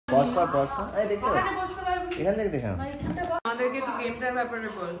এখান থেকে দেখে আমাদেরকে তো গেমটার ব্যাপারে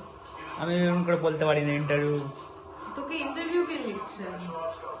বল। আমি এরকম করে বলতে পারি না ইন্টারভিউ। তোকে ইন্টারভিউ কে নিচ্ছে?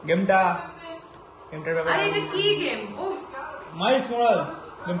 গেমটার ব্যাপারে। আরে এটা কি গেম? উফ, Miles morals.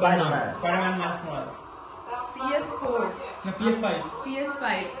 Spiderman Miles morals. PS4 না PS5। PS5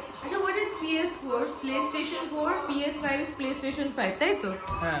 আচ্ছা, what is PS4? PlayStation 4, PS5 is PlayStation 5, তাই তো?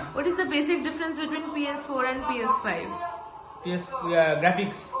 হ্যাঁ। What is the basic difference between PS4 and PS5?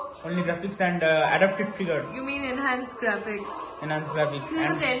 graphics, only graphics and adapted trigger. You mean enhanced graphics? Enhanced graphics তুই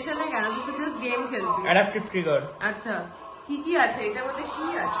and tension নেই কেন? তুই তো just game খেলবি। adapted trigger. আচ্ছা, কি কি আছে এটার মধ্যে? কি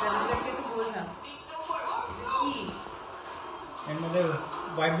আছে আমাদেরকে একটু বোঝা। কি এর মধ্যে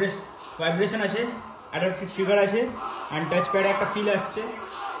ভাইব্রেশন আছে, অ্যাডাপ্টিভ ট্রিগার আছে, অ্যান্ড টাচ প্যাডে একটা ফিল আসছে।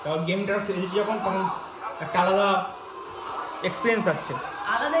 তখন গেমটা খেলছি যখন, তখন একটা আলাদা এক্সপিরিয়েন্স আসছে।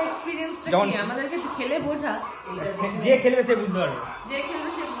 আলাদা এক্সপিরিয়েন্সটা কি? আমাদেরকে খেলে বোঝা। যে খেলবে সে বুঝতে পারবে। যে খেলবে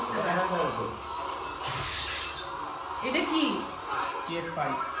সে বুঝতে পারবে। এটা কি? PS5।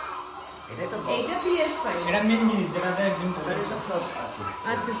 এটা PS5। এটা মেন জিনিস যেটাতে গেমটা সব আছে।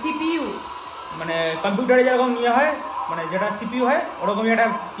 আচ্ছা, CPU মানে কম্পিউটারে যেরকম নিয়ে হয়, মানে যেটা CPU হয় ওরকমই একটা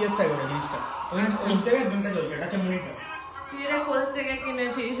PS5 ওটা জিনিসটা। ওই হিসেবে গেমটা চলছে। এটা হচ্ছে মনিটর। তুই এটা কোথা থেকে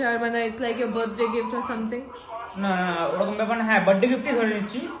কিনেছিস? আর মানে it's like a birthday gift or something? না ওরকম ব্যাপার না। হ্যাঁ, বার্থডে গিফটই ধরে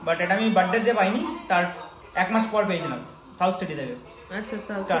নিচ্ছি, বাট এটা আমি বার্থডে দিয়ে পাইনি, তার 1 মাস পর পেয়েছিলাম সাউথ সিটি থেকে। আচ্ছা,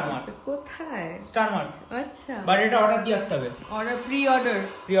 স্টার মার্ট। কোথায়? Star mart. আচ্ছা, বাট এটা অর্ডার দিয়ে আসতে হবে। প্রি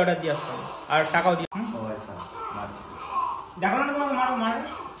অর্ডার দিয়ে আসতে হবে, আর টাকাও দিয়ে। আচ্ছা, দেখো না তোমাকে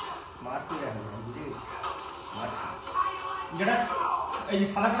যেটা এই যে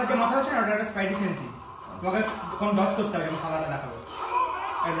সাদা কালার যে মাথা হচ্ছে না, ওটা একটা স্পাইডি সেন্সি। তোমাকে কোন ডচ করতে হবে, যেমন সাদাটা দেখাবে,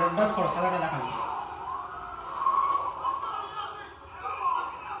 ডচ করো, সাদাটা দেখাবে।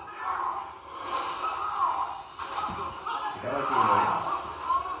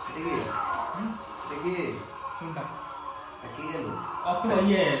 কোনটা?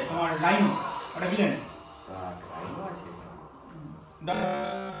 ইয়ে তোমার লাইন, ওটা ভিলেন।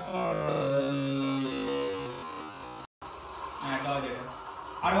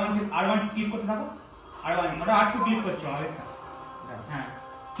 আর1 ক্লিক করতে থাকো। আর1 ওটা আর2 ক্লিক করছো আরেকটা। হ্যাঁ,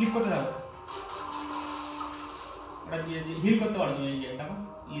 ক্লিক করতে থাকো। ওটা দিয়ে হিল করতে পারো তুমি। এই যে দেখো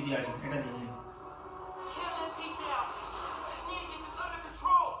ইয়ে দিয়ে আছে, এটা দিয়ে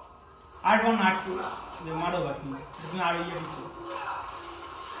আর1 আর2 যে মারো বাকি তুমি আর ইয়ে দিচ্ছো।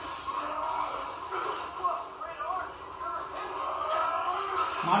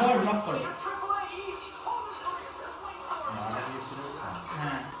 মারো আর ব্লক করো।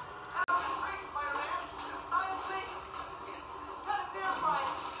 হ্যাঁ,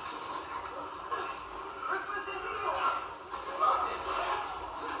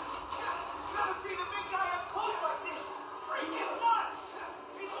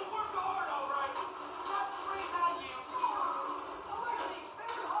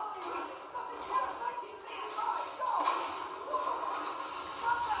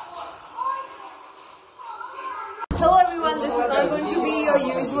 Hello everyone, this is not going to be your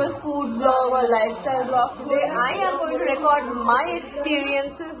usual food vlog or lifestyle vlog. Today I am going to record my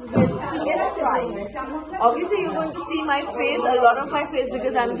experiences with PS5. Obviously you're going to see my face, a lot of my face,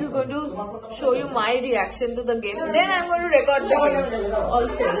 because I'm just going to show you my reaction to the game. Then I'm going to record the game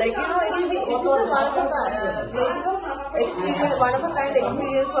also. Like, you know, it is one of a kind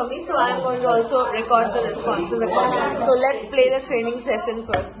experience for me, so I'm going to also record the responses accordingly. So let's play the training session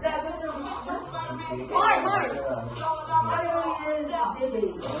first.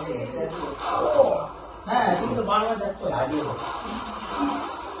 হ্যাঁ, তুমি তো বারবার যাচ্ছ।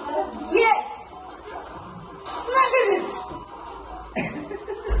 Yes! Look at it!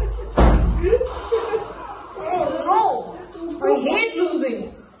 Oh no! I hate losing!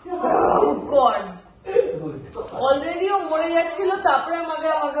 Oh God! Already ও মরে যাচ্ছিল, তারপরে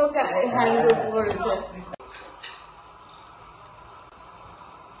আমাকেও hand over করেছে।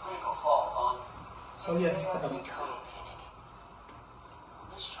 Oh yes,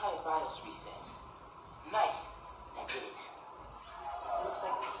 let's try a Virus reset. Nice. That did it. Looks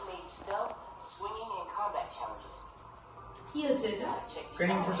like we made stealth, swinging, and combat challenges. কি হচ্ছে এটা? Check these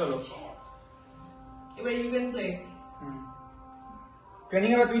Training out শেষ for হলো। a chance. এবার you can play. ট্রেনিং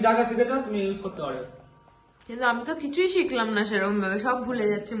এবার তুমি যা যা শিখেছো তুমি ইউজ করতে পারবে। কিন্তু আমি তো কিছুই শিখলাম না সেরকম ভাবে, সব ভুলে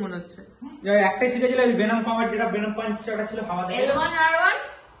যাচ্ছি মনে হচ্ছে। একটাই শিখেছিলে বেনাম পাওয়ার, যেটা বেনাম পাঞ্চ, সেটা ছিল হাওয়া থেকে।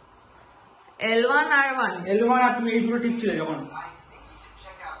 L1 R1 L1 আর তুমি এই দুটো ঠিক ছিল যখন।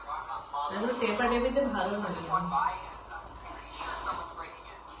 আমি পেপার নেবিতে ভালো না।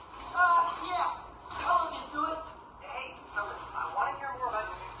 Yeah, I'll look into it. Hey, Summer, I want to hear more about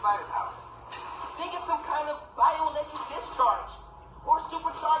your new spider powers. Think it's some kind of bioelectric discharge or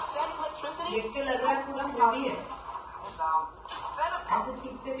supercharged electricity? देख के लग रहा है पूरा मूवी है About ऐसे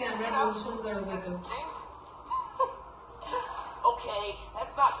ठीक से कैमरा पोजीशन करोगे तो okay,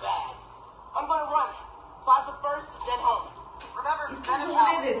 that's not bad. I'm gonna run. Plaza first, then home. Remember, इसको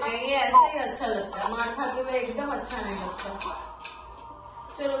घूमने देते हैं, ये ऐसे ही अच्छा लगता है, मार खाते हुए एकदम अच्छा नहीं लगता।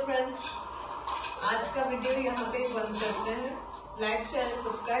 चलो फ्रेंड्स, आज का वीडियो यहाँ पे बंद करते हैं। लाइक शेयर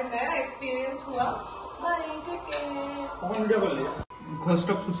सब्सक्राइब, नया एक्सपीरियंस हुआ। Bye, take care. কখন ভিডিও করলে ঘোস্ট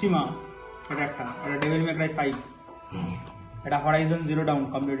অফ সুশিমা এটা একটা আর ডেভিল মে ক্রাই 5 এটা Horizon zero down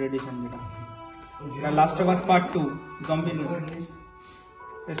complete addition যেটা এটা last of us part 2 zombie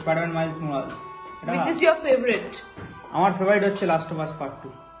Spiderman Miles মোরালেস Which is your favorite? আমার ফেভারিট হচ্ছে লাস্ট অফ আস পার্ট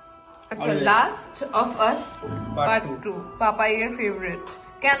 2 अच्छा, लास्ट ऑफ अस पार्ट 2 पापा your favorite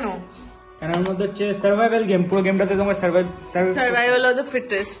কেন? এর মধ্যে হচ্ছে সার্ভাইভাল গেম, পুরো গেমটাতে তোমার Survival of the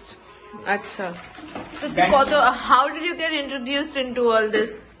fittest. আচ্ছা, তো কত how did you get introduced into all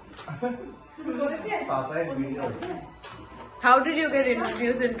this? পাপার video How did you get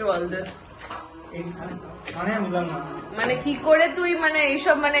introduced into all this? মানে আমি বললাম না মানে কি করে তুই মানে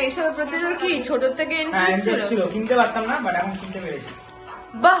এইসবের প্রতি তোর কি ছোট থেকে ইন্টারেস্ট ইন্টারেস্ট ছিল? ছিল, কিনতে পারতাম না বাট এখন কিনতে পেরেছি।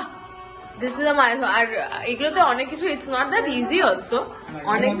 বাহ, দিস ইজ আর এগুলোতে অনেক কিছু, it's not that easy also,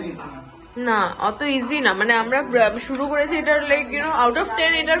 অনেক না অত ইজি না, মানে আমরা শুরু করেছি এটার লাইক আউট অফ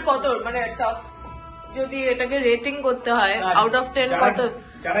 10 এটার কত মানে টপ, যদি এটাকে রেটিং করতে হয় আউট অফ 10 কত?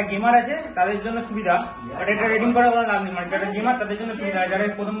 যারা গেমার আছে তাদের জন্য সুবিধা, বাট এটা রেটিং করা কোনো লাভ নেই, মানে যারা গেমার তাদের জন্য সুবিধা, যারা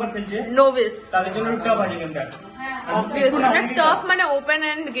প্রথমবার খেলছে নোভিস তাদের জন্য টফ আছে গেমটা। অবভিয়াসলি মানে টফ, মানে ওপেন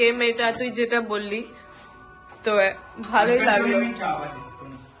এন্ড গেম এটা তুই যেটা বললি, তো ভালোই লাগলো,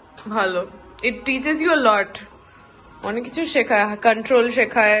 ভালো। ইট টিচেস ইউ আ লট, অনেক কিছু শেখায়, কন্ট্রোল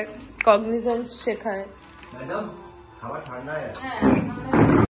শেখায়, কগনিজেন্স শেখায়। ম্যাডাম খাবার ঠান্ডা হয়ে গেছে।